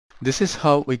This is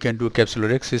how we can do capsular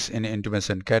Rhexis in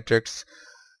intumescent cataracts.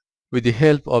 With the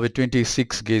help of a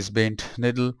 26 gauge bent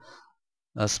needle,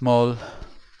 a small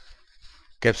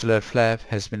capsular flap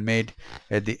has been made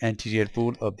at the anterior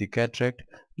pole of the cataract.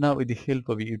 Now with the help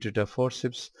of a ureter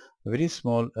forceps, a very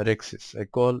small Rhexis, I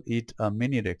call it a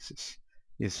mini Rhexis,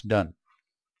 is done.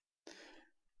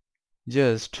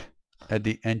 Just at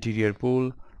the anterior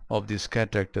pole of this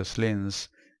cataractous lens,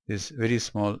 this very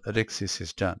small Rhexis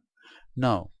is done.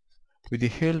 Now, with the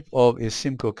help of a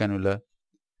Simcoe cannula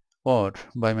or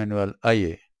bimanual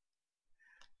IA,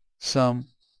 some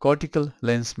cortical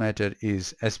lens matter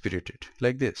is aspirated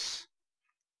like this.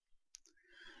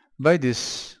 By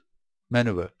this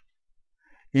maneuver,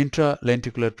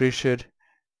 intralenticular pressure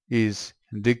is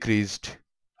decreased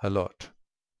a lot.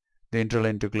 The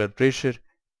intralenticular pressure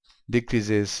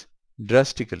decreases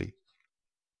drastically,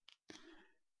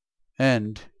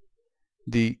 and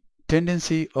the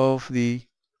tendency of the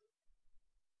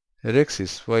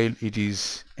Rhexis while it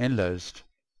is enlarged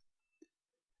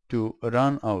to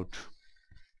run out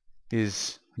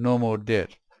is no more there.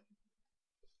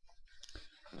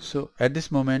 So at this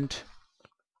moment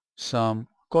some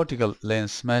cortical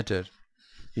lens matter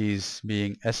is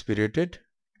being aspirated,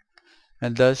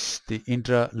 and thus the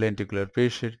intralenticular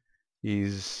pressure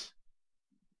is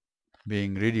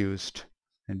being reduced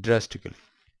drastically.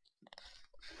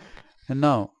 And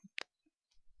now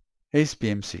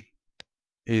HPMC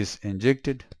is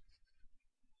injected,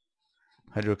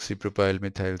 hydroxypropyl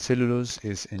methyl cellulose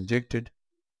is injected.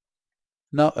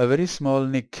 Now a very small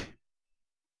nick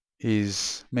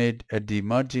is made at the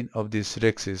margin of this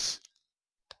Rhexis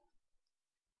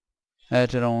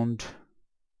at around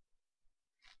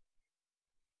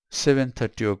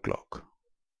 7:30 o'clock.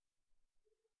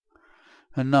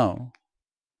 And now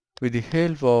with the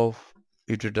help of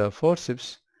ureter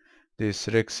forceps, this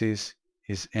Rhexis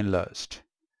is enlarged.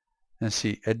 And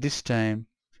see, at this time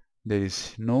there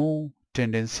is no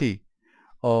tendency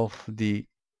of the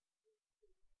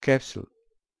capsule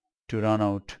to run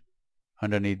out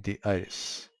underneath the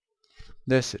iris.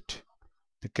 That's it.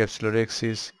 The capsular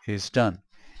Rhexis is done.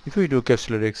 If we do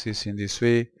capsular Rhexis in this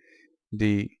way,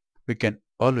 we can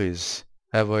always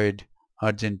avoid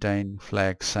Argentine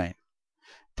flag sign.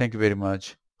 Thank you very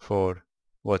much for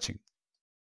watching.